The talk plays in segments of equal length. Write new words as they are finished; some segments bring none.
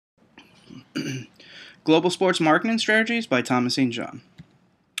Global Sports Marketing Strategies by Thomas St. John.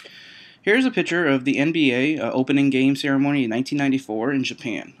 Here's a picture of the NBA opening game ceremony in 1994 in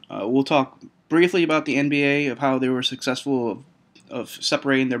Japan. We'll talk briefly about the NBA, of how they were successful of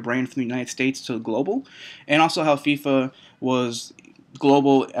separating their brand from the United States to global, and also how FIFA was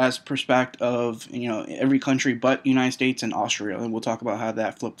global as perspective of every country but United States and Austria, and we'll talk about how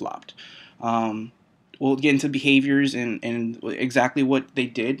that flip-flopped. We'll get into behaviors and exactly what they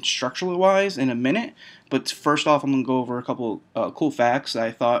did structurally wise in a minute. But first off, I'm going to go over a couple cool facts that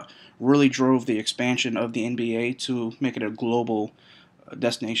I thought really drove the expansion of the NBA to make it a global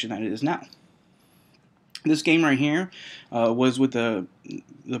destination that it is now. This game right here was with the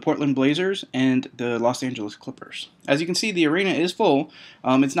Portland Blazers and the Los Angeles Clippers. As you can see, the arena is full.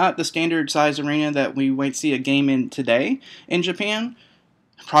 It's not the standard size arena that we might see a game in today in Japan.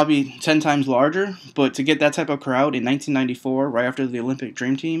 Probably 10 times larger, but to get that type of crowd in 1994, right after the Olympic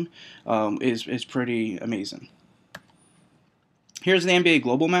Dream Team, is pretty amazing. Here's the NBA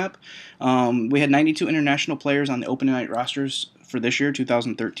global map. We had 92 international players on the opening night rosters for this year,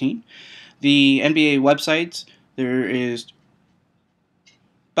 2013. The NBA websites, there is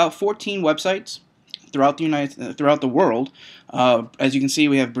about 14 websites throughout the world. As you can see,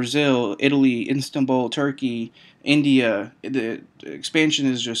 we have Brazil, Italy, Istanbul, Turkey, India. The expansion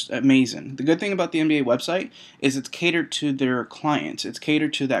is just amazing. The good thing about the NBA website is it's catered to their clients. It's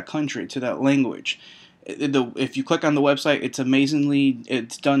catered to that country, to that language. If you click on the website,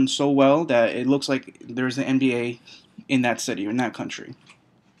 it's done so well that it looks like there's an NBA in that city or in that country.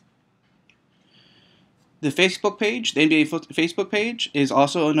 The Facebook page, the NBA Facebook page, is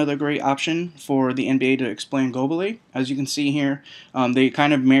also another great option for the NBA to explain globally. As you can see here, they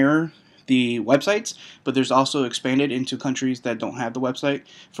kind of mirror the websites, but there's also expanded into countries that don't have the website.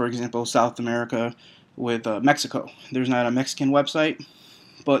 For example, South America with Mexico. There's not a Mexican website,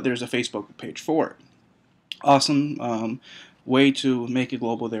 but there's a Facebook page for it. Awesome way to make it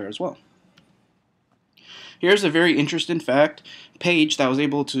global there as well. Here's a very interesting fact page that I was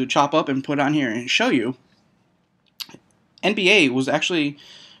able to chop up and put on here and show you. NBA was actually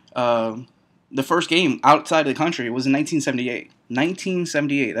the first game outside of the country was in 1978.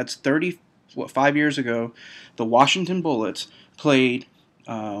 1978. That's 5 years ago. The Washington Bullets played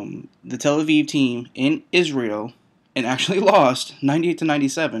the Tel Aviv team in Israel and actually lost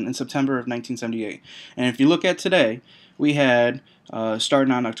 98-97 in September of 1978. And if you look at today, we had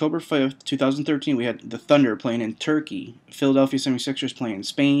starting on October 5th, 2013, we had the Thunder playing in Turkey, Philadelphia 76ers playing in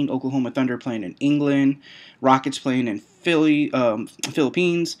Spain, Oklahoma Thunder playing in England, Rockets playing in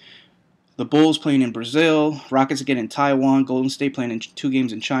Philippines, the Bulls playing in Brazil, Rockets again in Taiwan, Golden State playing in 2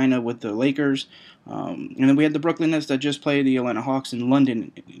 games in China with the Lakers, and then we had the Brooklyn Nets that just played the Atlanta Hawks in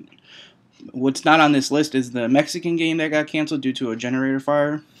London. What's not on this list is the Mexican game that got canceled due to a generator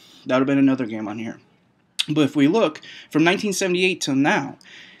fire. That would have been another game on here. But if we look from 1978 till now,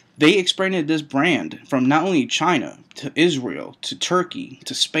 they expanded this brand from not only China to Israel to Turkey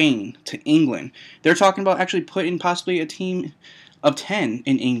to Spain to England. They're talking about actually putting possibly a team of 10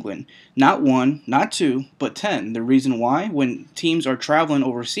 in England. Not 1, not 2, but 10. The reason why, when teams are traveling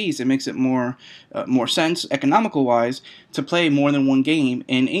overseas, it makes it more sense, economical-wise, to play more than one game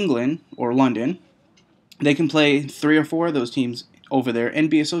in England or London. They can play 3 or 4 of those teams over there and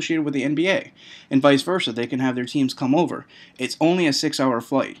be associated with the NBA, and vice versa. They can have their teams come over. It's only a 6-hour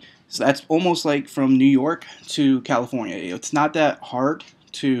flight, so that's almost like from New York to California. It's not that hard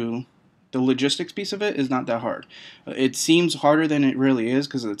to. The logistics piece of it is not that hard. It seems harder than it really is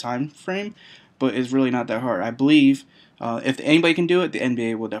because of the time frame, but it's really not that hard. I believe if anybody can do it, the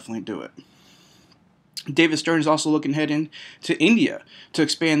NBA will definitely do it. David Stern is also looking heading to India to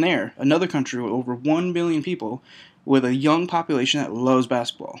expand there, another country with over 1 billion people with a young population that loves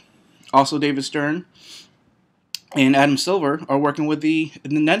basketball. Also, David Stern and Adam Silver are working with the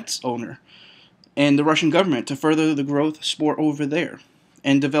Nets owner and the Russian government to further the growth sport over there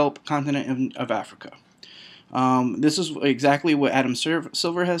and develop continent of Africa. This is exactly what Adam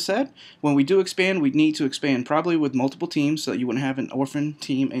Silver has said. When we do expand, we need to expand probably with multiple teams so that you wouldn't have an orphan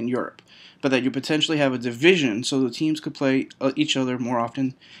team in Europe, but that you potentially have a division so the teams could play each other more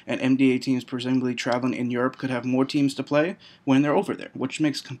often, and NBA teams presumably traveling in Europe could have more teams to play when they're over there, which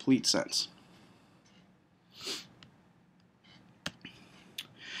makes complete sense.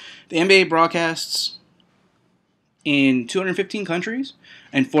 The NBA broadcasts in 215 countries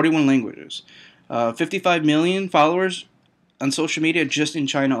and 41 languages. 55 million followers on social media just in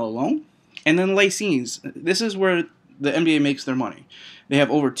China alone. And then licensees. This is where the NBA makes their money. They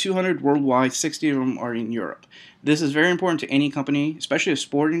have over 200 worldwide, 60 of them are in Europe. This is very important to any company, especially a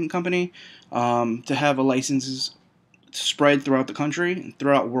sporting company, to have a licenses spread throughout the country and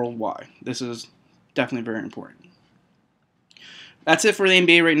throughout worldwide. This is Definitely very important. That's it for the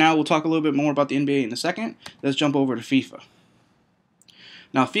NBA right now. We'll talk a little bit more about the NBA in a second. Let's jump over to FIFA.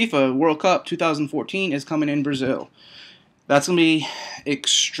 Now, FIFA World Cup 2014 is coming in Brazil. That's going to be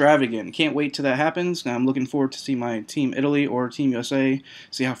extravagant. Can't wait till that happens. I'm looking forward to see my Team Italy or Team USA,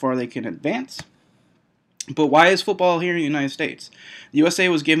 see how far they can advance. But why is football here in the United States? The USA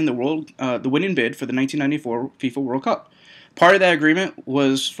was given the winning bid for the 1994 FIFA World Cup. Part of that agreement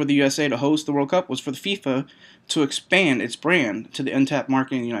was for the USA to host the World Cup was for the FIFA to expand its brand to the untapped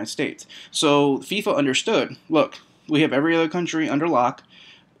market in the United States. So FIFA understood, look, we have every other country under lock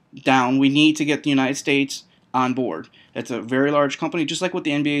down. We need to get the United States on board. It's a very large company, just like what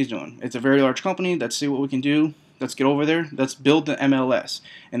the NBA is doing. It's a very large company. Let's see what we can do. Let's get over there. Let's build the MLS.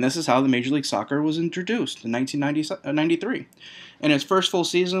 And this is how the Major League Soccer was introduced in 1993. And its first full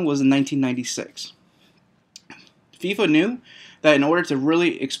season was in 1996. FIFA knew that in order to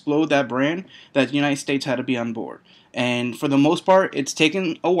really explode that brand, that the United States had to be on board. And for the most part, it's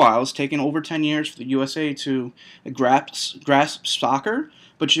taken a while. It's taken over 10 years for the USA to grasp soccer.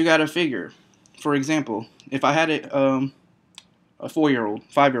 But you got to figure, for example, if I had a 4-year-old,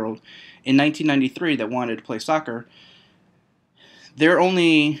 5-year-old in 1993 that wanted to play soccer, they're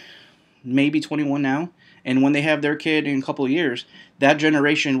only maybe 21 now. And when they have their kid in a couple of years, that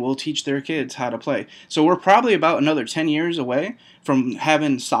generation will teach their kids how to play. So we're probably about another 10 years away from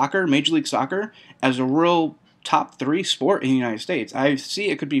having soccer, Major League Soccer, as a real top 3 sport in the United States. I see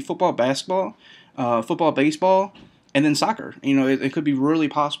it could be football, basketball, football, baseball, and then soccer. You know, it could be really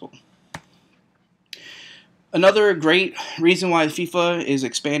possible. Another great reason why FIFA is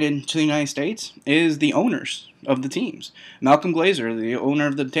expanded to the United States is the owners of the teams. Malcolm Glazer, the owner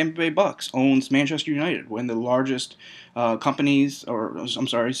of the Tampa Bay Bucks, owns Manchester United, one of the largest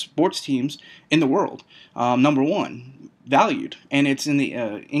sports teams in the world. Number one, valued, and it's in the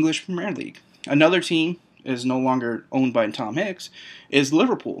English Premier League. Another team is no longer owned by Tom Hicks, is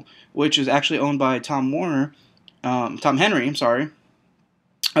Liverpool, which is actually owned by Tom Henry,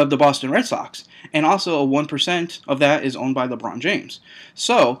 of the Boston Red Sox. And also 1% of that is owned by LeBron James.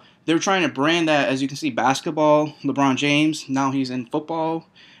 So they're trying to brand that, as you can see, basketball, LeBron James, now he's in football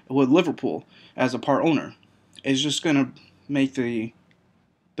with Liverpool as a part owner. It's just going to make the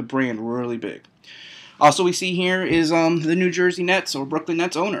brand really big. Also we see here is the New Jersey Nets or Brooklyn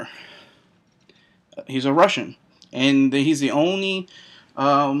Nets owner. He's a Russian. And he's the only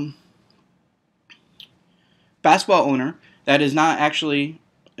basketball owner that is not actually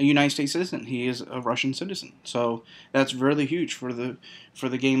a United States citizen. He is a Russian citizen. So that's really huge for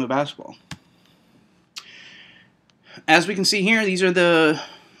the game of basketball. As we can see here, these are the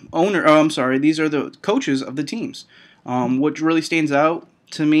these are the coaches of the teams. What really stands out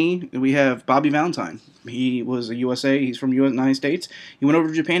to me, we have Bobby Valentine. He was a USA. He's from the United States. He went over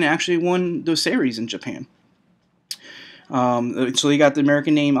to Japan and actually won the series in Japan. So he got the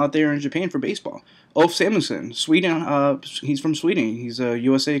American name out there in Japan for baseball. Ulf Samuelsson, Sweden. He's from Sweden. He's a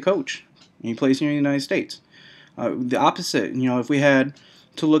USA coach. And he plays here in the United States. The opposite, if we had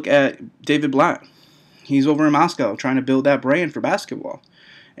to look at David Blatt, he's over in Moscow trying to build that brand for basketball,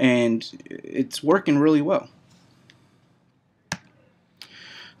 and it's working really well.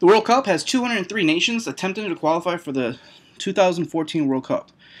 The World Cup has 203 nations attempting to qualify for the 2014 World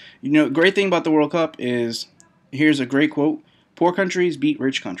Cup. Great thing about the World Cup is, here's a great quote: "Poor countries beat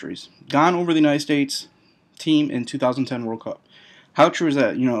rich countries." Gone over the United States team in 2010 World Cup. How true is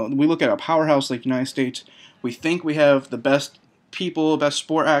that? We look at a powerhouse like the United States. We think we have the best people, best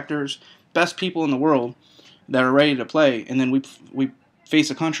sport actors, best people in the world that are ready to play, and then we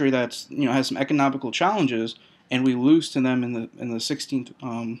face a country that's has some economical challenges, and we lose to them in the 16th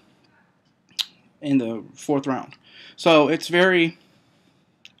in the 4th round. So it's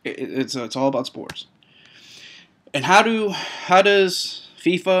it's all about sports. And how does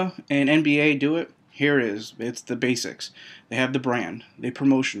FIFA and NBA do it? Here it is. It's the basics. They have the brand, the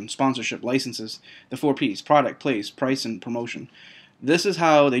promotion, sponsorship, licenses, the 4 Ps: product, place, price, and promotion. This is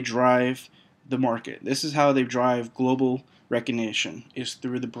how they drive the market. This is how they drive global recognition, is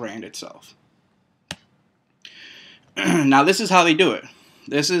through the brand itself. Now, this is how they do it.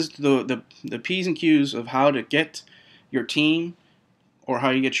 This is the P's and Q's of how to get your team or how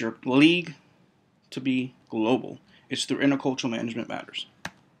you get your league to be global. It's through intercultural management matters.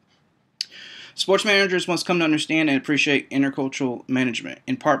 Sports managers must come to understand and appreciate intercultural management,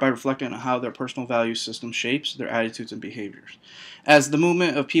 in part by reflecting on how their personal value system shapes their attitudes and behaviors. As the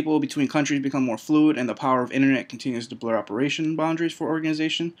movement of people between countries become more fluid and the power of internet continues to blur operation boundaries for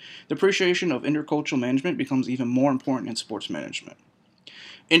organization, the appreciation of intercultural management becomes even more important in sports management.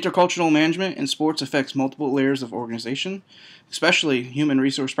 Intercultural management in sports affects multiple layers of organization, especially human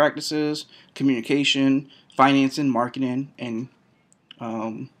resource practices, communication, financing, marketing, and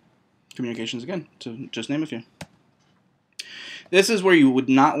communications again, to just name a few. This is where you would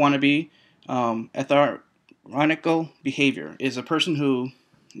not want to be. Ethnographical behavior is a person who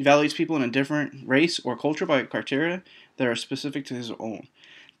evaluates people in a different race or culture by criteria that are specific to his own.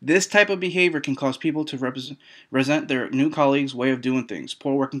 This type of behavior can cause people to resent their new colleagues' way of doing things,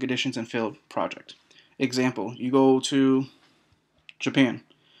 poor working conditions, and failed project. Example, you go to Japan,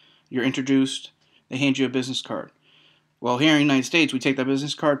 you're introduced, they hand you a business card. Well, here in the United States, we take that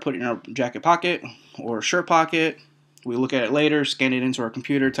business card, put it in our jacket pocket or shirt pocket, we look at it later, scan it into our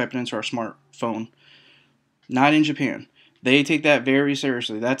computer, type it into our smartphone. Not in Japan. They take that very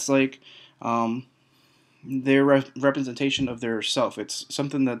seriously. That's like their representation of their self. It's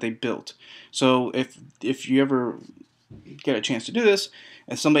something that they built. So if you ever get a chance to do this,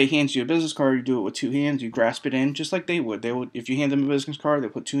 and somebody hands you a business card, you do it with two hands, you grasp it in just like they would. They would, if you hand them a business card, they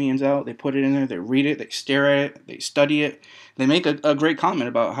put two hands out, they put it in there, they read it, they stare at it, they study it, they make a great comment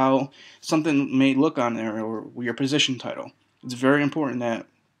about how something may look on there or your position title. It's very important that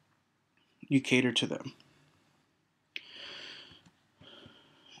you cater to them.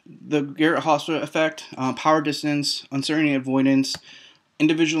 The Garrett-Hofstra effect, power distance, uncertainty avoidance,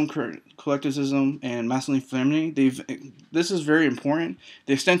 individual collectivism, and masculine femininity. This is very important.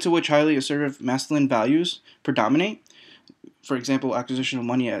 The extent to which highly assertive masculine values predominate, for example, acquisition of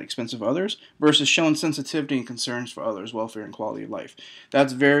money at the expense of others, versus showing sensitivity and concerns for others' welfare and quality of life.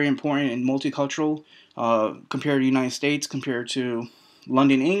 That's very important in multicultural, compared to the United States, compared to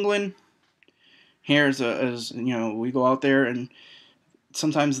London, England. Here, as you know, we go out there and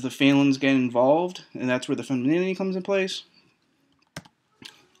sometimes the feelings get involved, and that's where the femininity comes in place.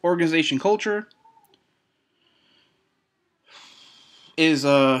 Organization culture is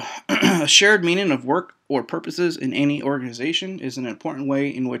a shared meaning of work or purposes in any organization is an important way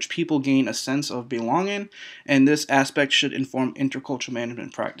in which people gain a sense of belonging, and this aspect should inform intercultural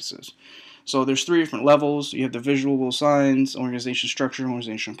management practices. So there's 3 different levels. You have the visual signs, organization structure,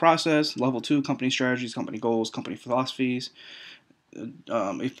 organization process. Level 2, company strategies, company goals, company philosophies,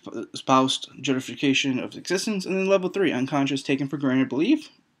 espoused justification of existence. And then level 3, unconscious, taken for granted belief,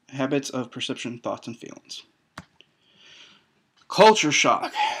 habits of perception, thoughts, and feelings. Culture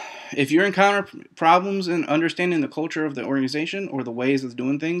shock. If you encounter problems in understanding the culture of the organization or the ways of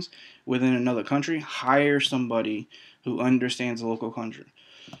doing things within another country, hire somebody who understands the local country.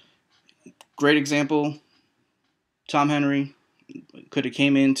 Great example, Tom Henry could have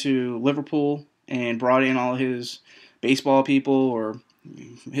came into Liverpool and brought in all his baseball people or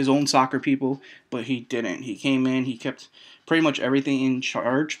his own soccer people, but he didn't. He came in, he kept pretty much everything in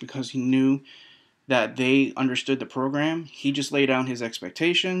charge because he knew that they understood the program. He just laid down his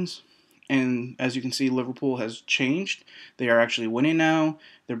expectations, and as you can see, Liverpool has changed. They are actually winning now.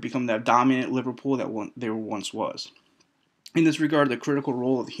 They've become that dominant Liverpool that they once was. In this regard, the critical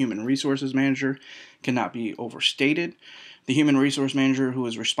role of the human resources manager cannot be overstated. The human resource manager, who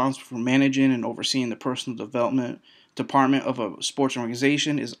is responsible for managing and overseeing the personal development department of a sports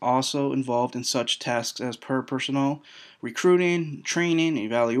organization, is also involved in such tasks as personnel recruiting, training,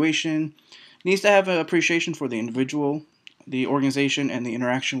 evaluation. Needs to have an appreciation for the individual, the organization, and the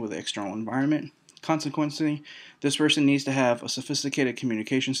interaction with the external environment. Consequently, this person needs to have a sophisticated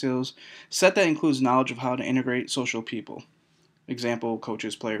communication skills set that includes knowledge of how to integrate social people, example,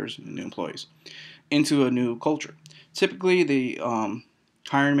 coaches, players, and new employees, into a new culture. Typically, the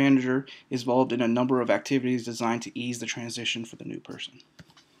hiring manager is involved in a number of activities designed to ease the transition for the new person.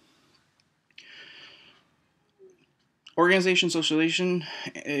 Organization socialization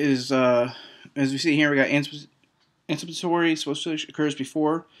is, as we see here, we got anticipatory socialization occurs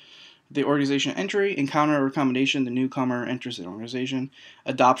before the organization entry, encounter or accommodation, the newcomer enters the organization,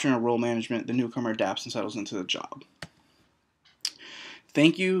 adoption or role management, the newcomer adapts and settles into the job.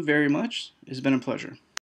 Thank you very much. It's been a pleasure.